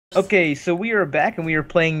Okay, so we are back and we are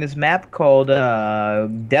playing this map called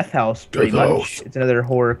Death House, pretty much. It's another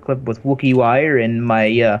horror clip with Wookiee Wire and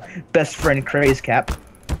my best friend Craze Cap.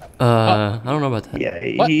 I don't know about that. Yeah,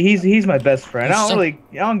 he's my best friend. I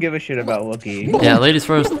don't give a shit about Wookiee. Yeah, ladies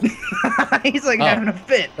first. He's like having a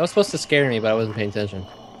fit. That was supposed to scare me, but I wasn't paying attention.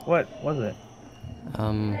 What was it?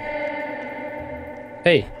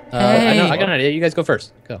 Hey, I got an idea. You guys go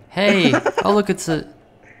first. Go. Hey, oh look, it's a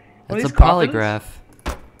polygraph.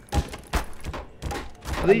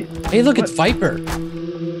 Hey, look, it's Viper.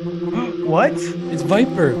 What? It's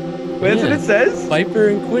Viper. That's what it says? Viper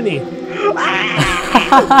and Quinny. What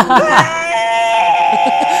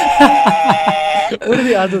are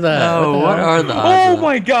the odds of that? Oh, what are the odds? Oh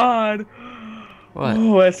my god! What?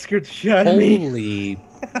 Oh, that scared the shit out of me. Holy.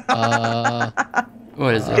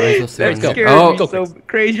 What is it? Are we supposed to That go? scared Oh, me so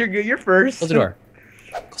crazy. You're first. Close the door.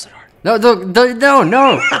 Close the door. no,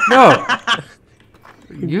 no.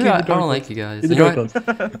 I don't like you guys. You know what?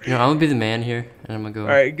 I'm gonna be the man here, and I'm gonna go. All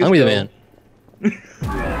right, I'm gonna be the man.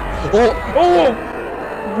 Oh!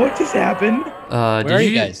 What just happened? Where are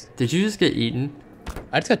you guys? Did you just get eaten?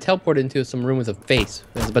 I just got teleported into some room with a face.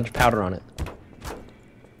 There's a bunch of powder on it.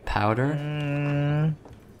 Powder?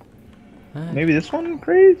 Maybe this one,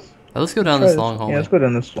 Craze? Oh, let's go down this long hallway. Yeah, let's go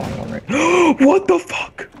down this long one, right? What the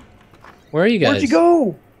fuck? Where are you guys? Where'd you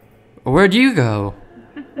go? Where'd you go?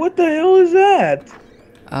 What the hell is that?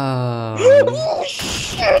 Oh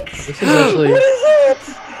shit! This is actually... What is that?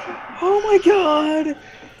 Oh my god!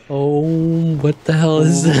 Oh, what the hell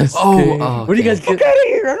is this? Oh, where do you guys Get get? out of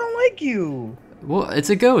here! I don't like you. Well, it's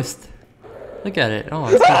a ghost. Look at it. Oh,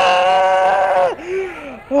 it's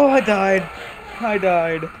Oh, I died.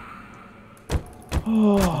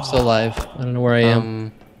 Oh. I'm still alive. I don't know where I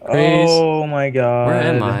am. Craze. Oh my god. Where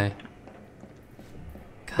am I?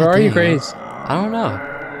 Where are you, dang. Craze? I don't know.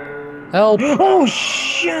 Help! Oh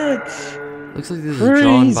shit! Looks like this is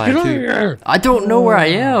drawn by two. I don't know where I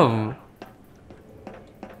am.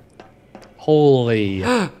 Holy.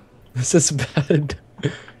 This is bad.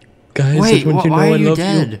 Guys, Wait, why are you I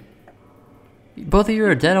dead? Both of you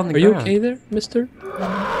are dead on the Are ground. you okay there, mister?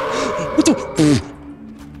 What the?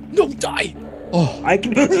 No, die! Oh. I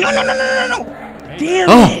can. No! Damn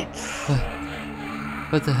it!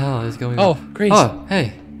 What the hell is going Oh, on? Grace. Oh,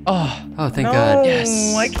 hey. Oh. Oh, thank No, God.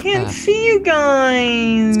 Yes. I can't see you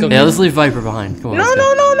guys. Let's go. Yeah, let's leave Viper behind. Come on. No! let's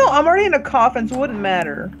go. I'm already in a coffin, so it wouldn't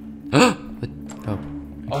matter. Oh.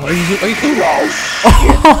 Oh, are you cool?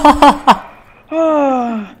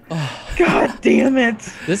 Oh, god damn it!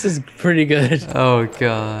 This is pretty good. Oh,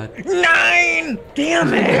 God. 9!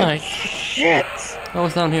 Damn it! 9. Shit! Oh,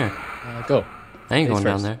 what's down here? Go. I ain't going Face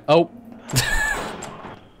down first. there. Oh.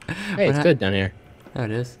 Hey, it's good down here. Oh,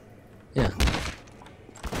 it is. Yeah.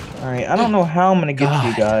 Alright, I don't know how I'm gonna get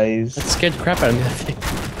you God. guys. That scared the crap out of me, that thing.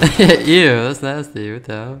 Ew, that's nasty. What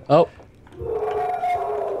the hell? Oh.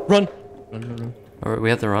 Run. Run. Or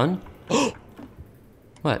we have to run?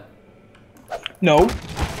 What? No.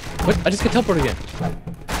 What? I just got teleported again.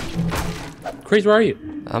 Craze, where are you?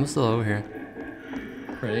 I'm still over here.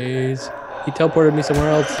 Craze. He teleported me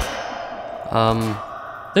somewhere else.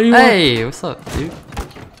 There you are. Hey, what's up, dude?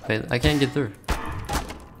 Wait, I can't get through.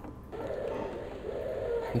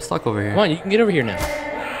 I'm stuck over here. Come on, you can get over here now.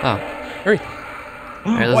 Oh. Hurry. Alright,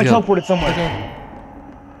 Oh, I let's go. teleported somewhere.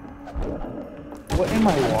 What am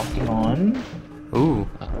I walking on? Ooh.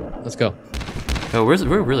 Let's go. Oh,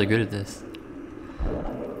 we're really good at this.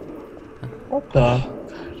 What the?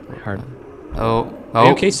 My heart. Oh. Are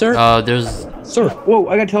you okay, sir? There's... Sir. Whoa,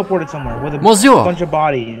 I got teleported somewhere with a Monsieur! bunch of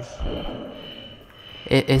bodies.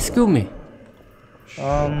 Excuse me.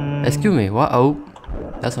 Excuse me. What? Oh.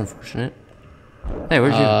 That's unfortunate. Hey,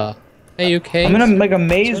 where'd you... Hey, you okay? I'm in like a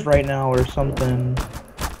maze right now or something.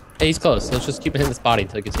 Hey, he's close. Let's just keep hitting this body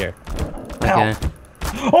until he gets here. Okay.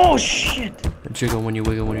 Oh shit! Jiggle when you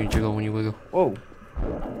wiggle, when you jiggle, when you wiggle. Whoa.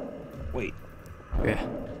 Wait. Yeah.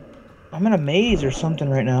 I'm in a maze or something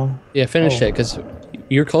right now. Yeah, finish it, because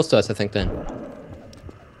you're close to us, I think, then.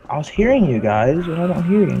 I was hearing you guys, but I don't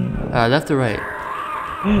hear you anymore. Left or right?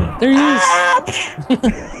 There he is!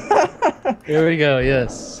 Here we go,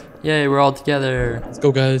 yes. Yay, we're all together. Let's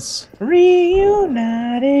go, guys.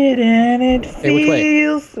 Reunited and it Hey, which way?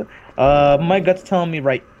 feels... my gut's telling me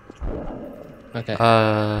right. Okay.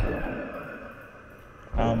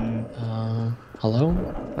 Hello?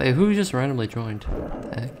 Wait, who just randomly joined?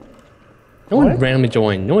 What the heck? No one randomly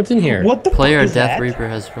joined. No one's in here. What the Player fuck is Death that? Reaper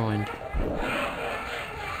has joined.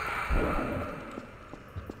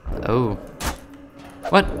 Oh.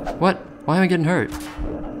 What? What? Why am I getting hurt?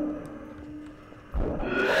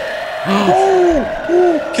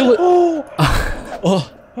 Kill it! Oh, Oh.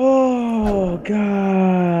 oh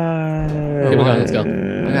God. Okay, we're going. Let's go.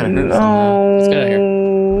 I gotta hurt somehow. Let's get out of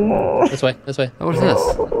here. This way. This way. Oh, what is this?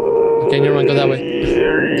 Okay, never mind. Go that way.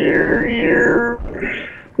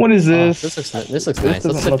 What is Oh, this? this looks nice. Let's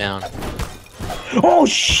sit down. Oh,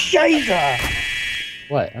 shiza!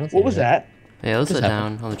 What? I don't see What was anything. that? Yeah, let's Just sit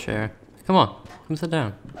down on the chair. Come on, come sit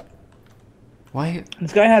down. Why?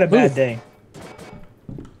 This guy had a bad day.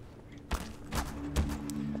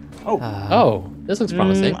 Oh. Oh, this looks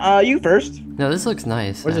promising. You first. No, this looks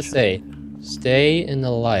nice. What does it say? Stay in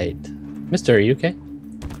the light. Mister, are you okay?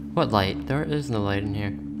 What light? There is no light in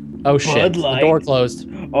here. Oh shit, the Light. door closed.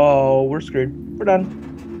 Oh, we're screwed. We're done.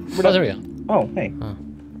 We're Oh, done. there we go. Oh, hey.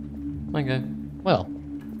 Okay. Well,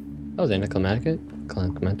 that was anticlimactic.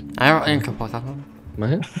 Climactic. I don't.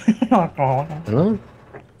 What? I don't know.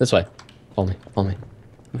 This way. Follow me. Follow me.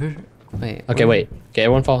 Wait. Okay, wait. Okay,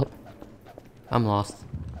 everyone follow. I'm lost.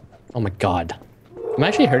 Oh my god. Am I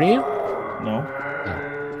actually hurting you? No. No.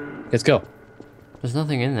 Let's go. There's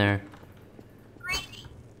nothing in there.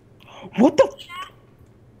 What the?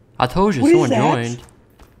 I told you, What is someone that? joined.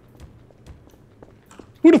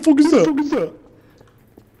 Who the fuck is that?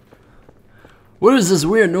 What is this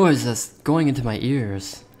weird noise that's going into my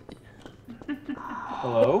ears?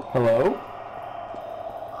 Hello? Hello?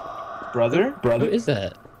 Brother? Who is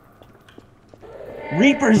that?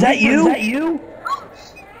 Reaper, is that you? Is that you?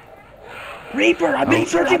 Reaper, I've been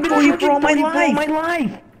searching for you for all my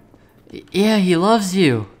life. Yeah, he loves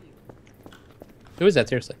you. Who is that,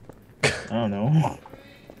 seriously? I don't know.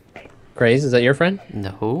 Craze, is that your friend?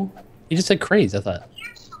 No. You just said Craze, I thought.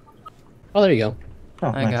 Oh, there you go.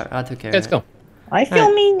 Oh, I took care of it. Let's go. I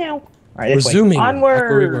feel me now. All right, We're zooming. back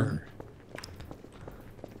where we Onward. were.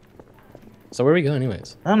 So where we go,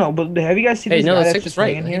 anyways? I don't know, but have you guys seen Hey, this no, guy let's that's take just this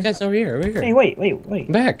right. laying You here? guys over here, over here. Hey,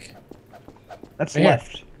 wait. Back. That's Right here.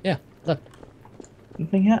 left. Yeah, left.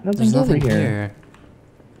 Nothing's There's over nothing here. here.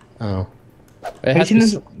 Oh. Have you seen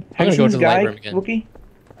this? I'm Have gonna you go seen to this the light guy, room again. Wookie?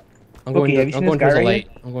 I'm going, Wookie, have you I'm seen going this guy towards the right light.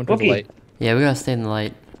 here? I'm going towards the Wookie. light. Yeah, we gotta stay in the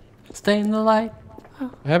light. Stay in the light.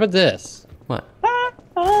 How about this? What?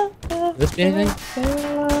 Will this be anything?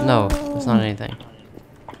 No, it's not anything.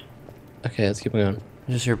 Okay, let's keep going.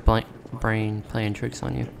 It's just your brain playing tricks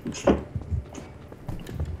on you.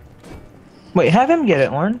 Wait, have him get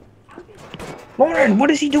it, Lauren. Lauren,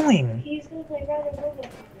 what is he doing? He's gonna play rather move it.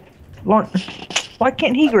 Lauren, why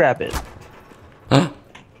can't he grab it? Oh.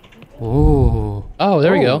 Oh,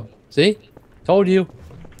 there we go. See? Told you.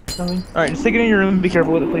 Alright, just take it in your room and be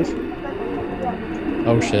careful with it, please.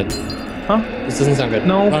 Oh shit. Huh? This doesn't sound good.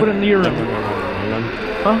 No, Run. put it in your Run, room. run.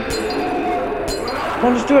 Huh?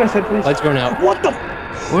 Don't just do it, I said, please. Lights going out. What the?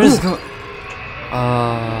 What is going?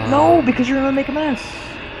 No, because you're gonna make a mess.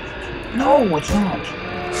 No, it's not.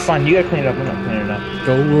 Fine, you gotta clean it up. We're not cleaning it up.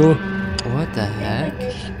 Go. What the heck?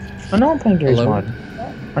 I know I'm playing Gary's Hello? mod.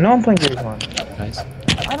 I know I'm playing Gary's mod. Guys.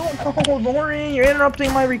 I don't know, Lauren. You're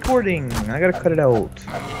interrupting my recording. I gotta cut it out.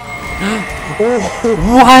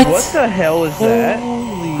 What? What the hell is that?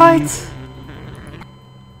 What?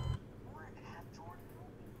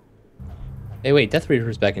 Hey, wait. Death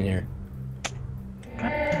Reaper's back in here.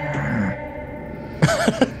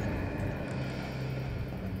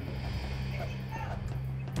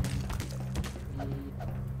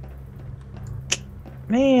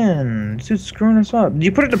 Man, this dude's screwing us up. Did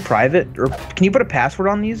you put it to private? Or can you put a password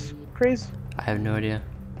on these, Craze? I have no idea.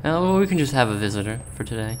 Well, we can just have a visitor for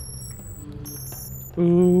today.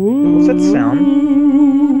 What's that sound?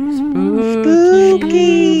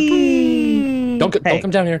 Spooky! Don't Hey.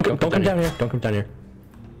 come down here. Don't come down here. Don't come down here.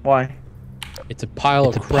 Why? It's a pile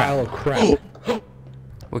of crap.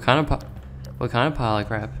 What kind of pile of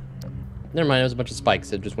crap? Never mind. It was a bunch of spikes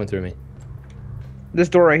that just went through me. This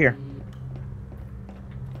door right here.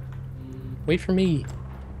 Wait for me.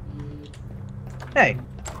 Hey.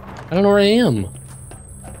 I don't know where I am.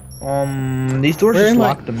 These doors Where just am I?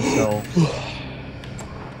 lock themselves.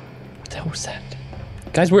 What the hell was that?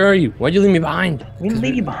 Guys, where are you? Why'd you leave me behind? We didn't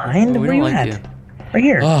leave you behind. We Where don't you like at? you. Right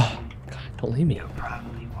here. Oh, God, don't leave me.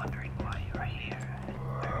 Probably wondering why you're here.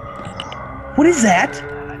 What is that?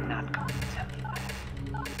 I'm not going to tell you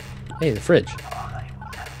that. Hey, the fridge. All I will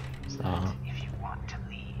tell you is that if you want to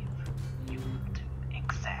leave, you will do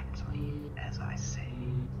exactly as I say.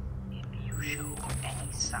 If you show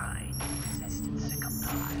any sign of resistance to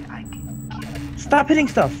comply, I can kill you. Stop hitting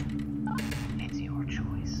stuff. It's your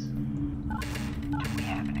choice. Do we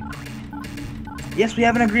have an agreement? Yes, we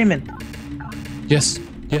have an agreement. Yes.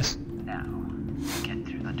 Yes. Now, get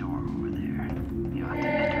through the door over there. You have to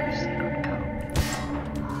enter a secret code.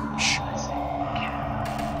 Shh. Listen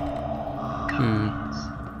carefully. Code is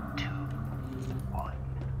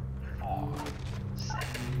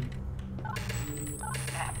 21447.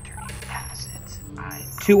 I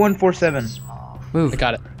 2147. Move. I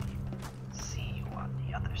got it. see you on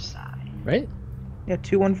the other side. Right? Yeah,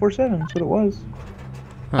 2147. That's what it was.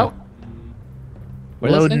 Huh. Oh. What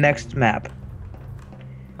did that Load say? next map.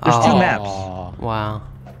 There's two Oh, maps. Wow.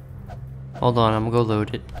 Hold on, I'm gonna go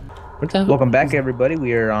load it. What the hell? Welcome back, everybody.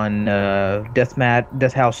 We are on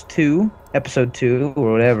Death House 2, Episode 2,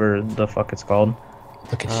 or whatever the fuck it's called.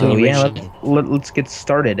 The So yeah, continuation. let's get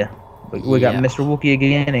started. We got Yeah. Mr. Wookie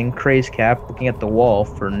again and Craze Cap looking at the wall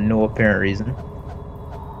for no apparent reason.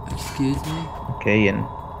 Excuse me?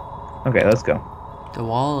 Okay, let's go. The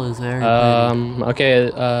wall is very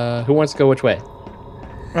Okay, who wants to go which way?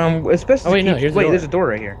 Especially Oh, wait, no, here's the door. there's a door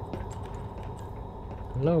right here.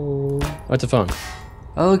 Hello? Oh, it's a phone. pretty.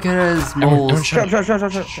 Oh, look at his Everyone moles. shut Shut. You're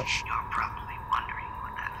probably wondering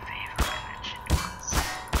what that favor I mentioned was.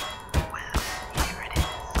 Well, here it is.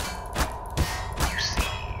 You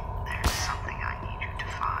see, there's something I need you to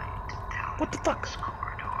find down What the fuck? those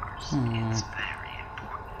corridors. It's very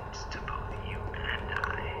important to both you and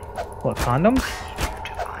I. What, condoms? I need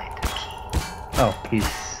you to find a key. Oh, keys.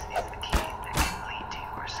 This is the key that can lead to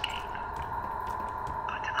your escape.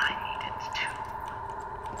 But I need it too.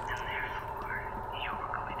 And therefore, you're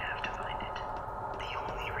going to have to find it. The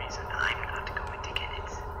only reason I'm not going to get it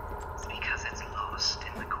is because it's lost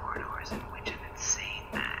in the corridors in which an insane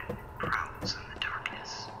man prowls in the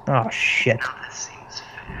darkness. Oh, shit. Now this seems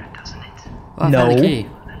fair, doesn't it? Oh, I found No. a key.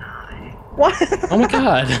 Then I What? Oh my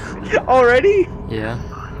god. Already? Yeah.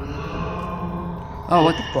 Oh,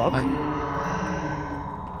 what the fuck?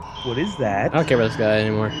 What is that? I don't care about this guy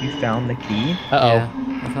anymore. You found the key? Uh-oh. Yeah,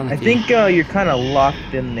 I found the I key. think you're kind of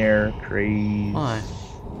locked in there, Craze. Why?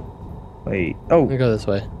 Wait. I'm Oh. gonna go this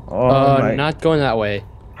way. Oh, my. Not going that way.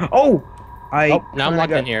 Oh! Oh, now I'm kinda locked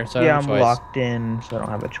got- in here, so I yeah, don't have a I'm choice. locked in, so I don't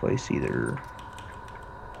have a choice either.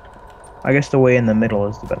 I guess the way in the middle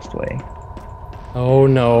is the best way. Oh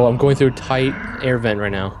no, I'm going through a tight air vent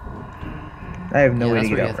right now. I have no Yeah, way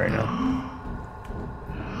to that's get where you out have right to go. now.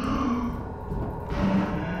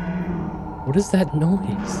 What is that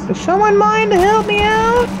noise? Does someone mind to help me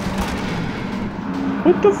out?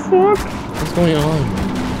 What the fuck? What's going on?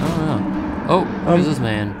 I don't know. Oh, who's this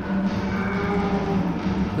man?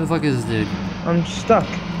 Who the fuck is this dude? I'm stuck.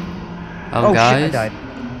 Oh, guys. shit, I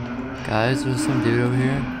died. Guys, there's some dude over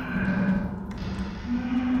here.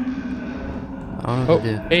 I don't know Oh, what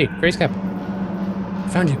to do. hey, Grace Cap.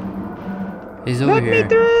 Found you. He's over Let here. me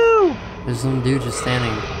through! There's some dude just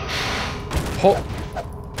standing. Oh,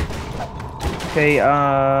 Okay,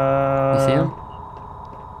 You see him?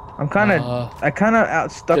 I'm kind of, I kind of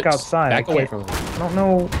stuck just outside. Back I away can't, from him. I don't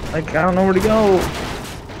know, like, I don't know where to go.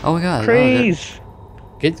 Oh my god. Craze!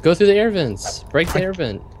 Go through the air vents. Break the air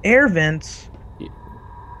vent. Air vents.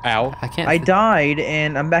 Ow. I can't. I died,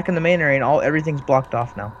 and I'm back in the main area, and everything's blocked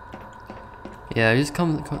off now. Yeah, just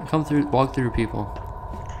come through, walk through people.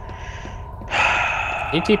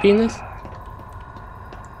 You TP in this?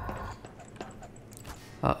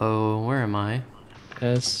 Uh-oh, where am I?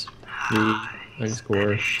 S V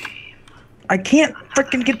underscore. I can't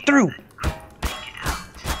freaking get through.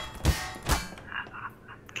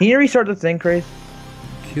 Can you restart the thing, Craze?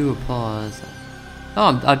 Cue applause.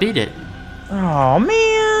 Oh, I beat it. Oh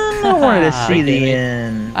man, I wanted to see Are you the kidding me?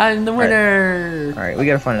 end. I'm the winner. All right, we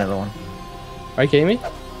gotta find another one. Are you kidding me?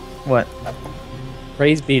 What?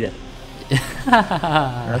 Craze beat it.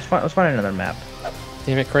 Let's find another map.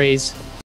 Damn it, Craze.